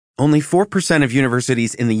Only 4% of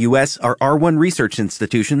universities in the U.S. are R1 research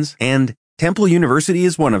institutions, and Temple University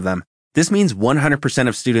is one of them. This means 100%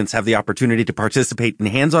 of students have the opportunity to participate in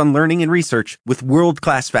hands-on learning and research with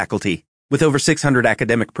world-class faculty. With over 600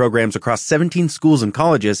 academic programs across 17 schools and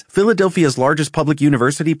colleges, Philadelphia's largest public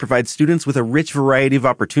university provides students with a rich variety of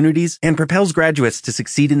opportunities and propels graduates to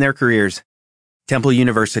succeed in their careers. Temple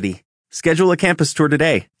University. Schedule a campus tour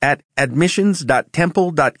today at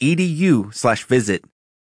admissions.temple.edu/visit.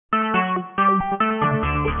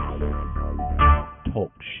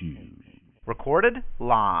 Talk shoes. Recorded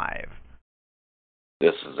live.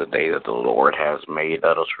 This is the day that the Lord has made.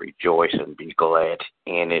 Let us rejoice and be glad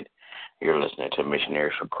in it. You're listening to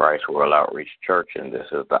Missionaries for Christ World Outreach Church, and this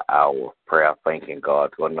is the hour of prayer, thanking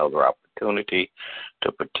God for another opportunity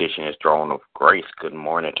to petition His throne of grace. Good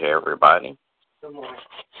morning to everybody. Good morning.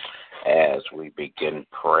 As we begin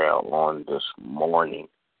prayer on this morning,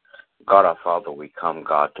 God our Father, we come,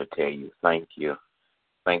 God, to tell you thank you.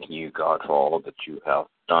 Thank you, God, for all that you have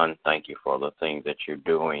done. Thank you for the things that you're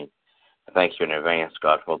doing. Thank you in advance,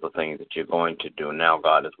 God, for the things that you're going to do now,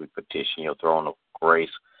 God, as we petition your throne of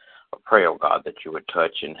grace. I pray, oh God, that you would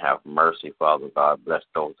touch and have mercy, Father God. Bless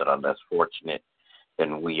those that are less fortunate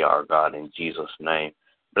than we are, God, in Jesus' name.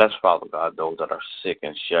 Bless, Father God, those that are sick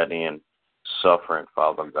and shut in, suffering,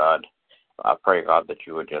 Father God. I pray, God, that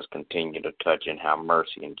you would just continue to touch and have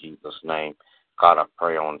mercy in Jesus' name. God, I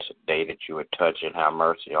pray on today that you would touch and have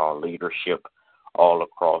mercy on leadership all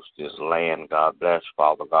across this land. God bless,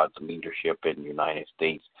 Father God's leadership in the United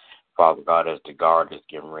States. Father God, as the guard is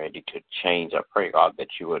getting ready to change, I pray, God,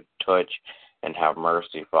 that you would touch and have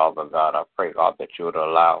mercy, Father God. I pray, God, that you would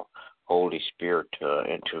allow Holy Spirit to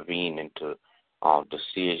intervene into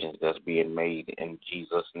decisions that's being made in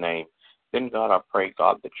Jesus' name. Then, God, I pray,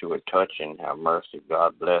 God, that you would touch and have mercy.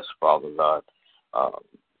 God bless, Father God,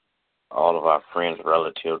 all of our friends,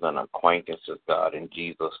 relatives, and acquaintances, God, in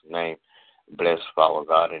Jesus' name. Bless, Father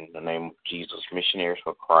God, in the name of Jesus, Missionaries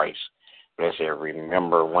for Christ. Bless every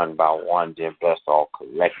member one by one, then bless all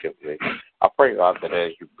collectively. I pray, God, that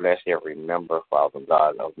as you bless every member, Father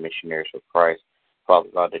God, of Missionaries for Christ, Father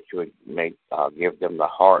God, that you would give them the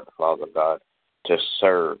heart, Father God, to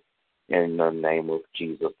serve in the name of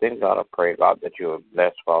Jesus. Then, God, I pray, God, that you would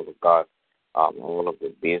bless, Father God, all of the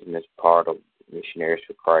business part of Missionaries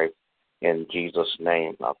for Christ. In Jesus'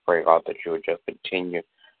 name, I pray, God, that you would just continue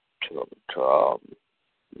to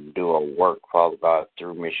do a work, Father God,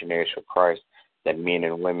 through Missionaries for Christ, that men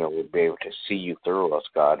and women would be able to see you through us,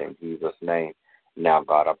 God, in Jesus' name. Now,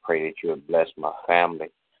 God, I pray that you would bless my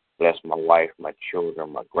family, bless my wife, my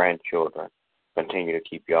children, my grandchildren. Continue to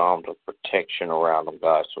keep your arms of protection around them,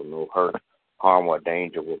 God, so no hurt, harm, or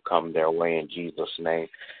danger will come their way in Jesus' name.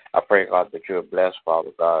 I pray, God, that you would bless,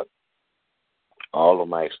 Father God, all of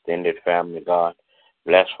my extended family, God.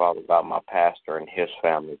 Bless, Father God, my pastor and his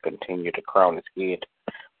family. Continue to crown his head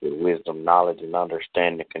with wisdom, knowledge, and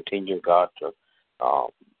understanding. Continue, God, to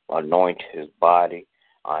anoint his body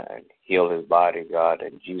and heal his body, God,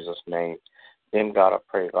 in Jesus' name. Then, God, I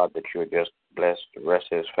pray, God, that you would just bless the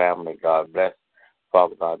rest of his family, God. Bless,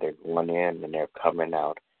 Father God, they're going in and they're coming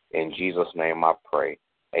out. In Jesus' name I pray.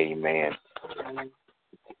 Amen.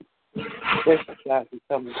 Gracious God, we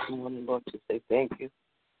come this morning, Lord, to say thank you.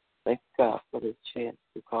 Thank you, God, for this chance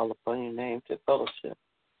to call upon your name to fellowship.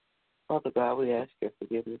 Father God, we ask your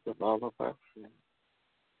forgiveness of all of our sins.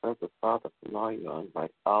 Father, from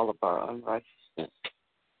all of our unrighteousness.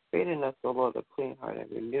 Creating us, O Lord, a clean heart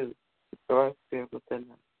and renew the right spirit within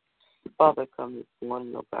us. Father, come this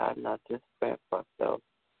morning, O God, not just praying for ourselves,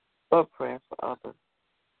 but praying for others.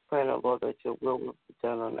 Praying, O Lord, that your will be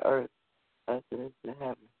done on earth as it is in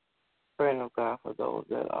heaven. Praying, O God, for those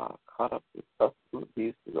that are caught up in substance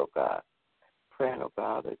abuse, O God. Praying, O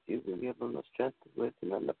God, that you will give them the strength, the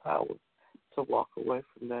wisdom, and the power to walk away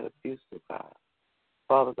from that abuse, O God.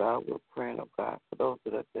 Father God, we're praying, O God, for those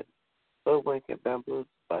that have been hoodwinked and bamboozled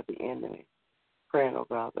by the enemy. Praying, O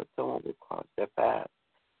God, that someone will cross their path.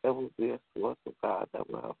 There will be a source, O God, that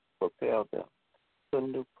will help propel them to a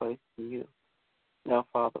new place in you. Now,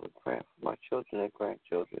 Father, we're praying for my children and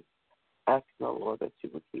grandchildren. Asking, O Lord, that you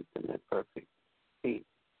would keep them in perfect peace.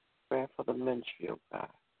 Praying for the ministry, O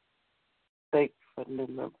God. Thank you for new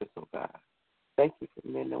members, O God. Thank you for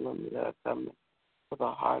men and women that are coming with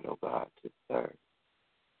a heart, O God, to serve.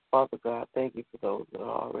 Father God, thank you for those that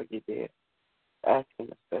are already there.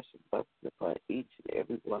 Asking a special blessing upon each and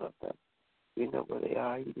every one of them. You know where they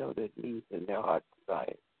are. You know their needs and their heart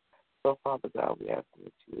desires. So, Father God, we ask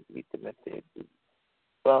that you would meet them at their needs.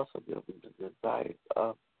 But also give them the desires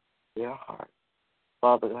of their heart.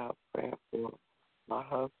 Father God, praying for my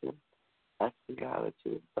husband. Asking God that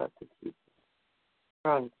you would bless and keep him.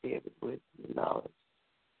 trying to see every wisdom and knowledge,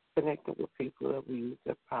 connecting with people that will use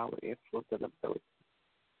their power, influence, and ability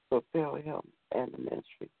to propel him and the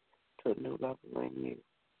ministry to a new level in you.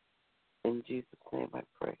 In Jesus' name I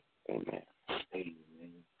pray. Amen. Amen.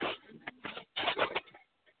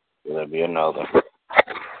 There'll be another.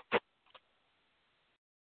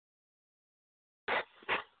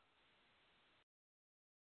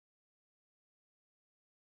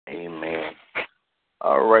 Amen.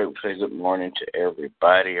 All right, we say good morning to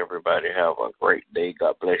everybody. Everybody have a great day.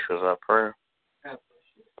 God bless you as our prayer.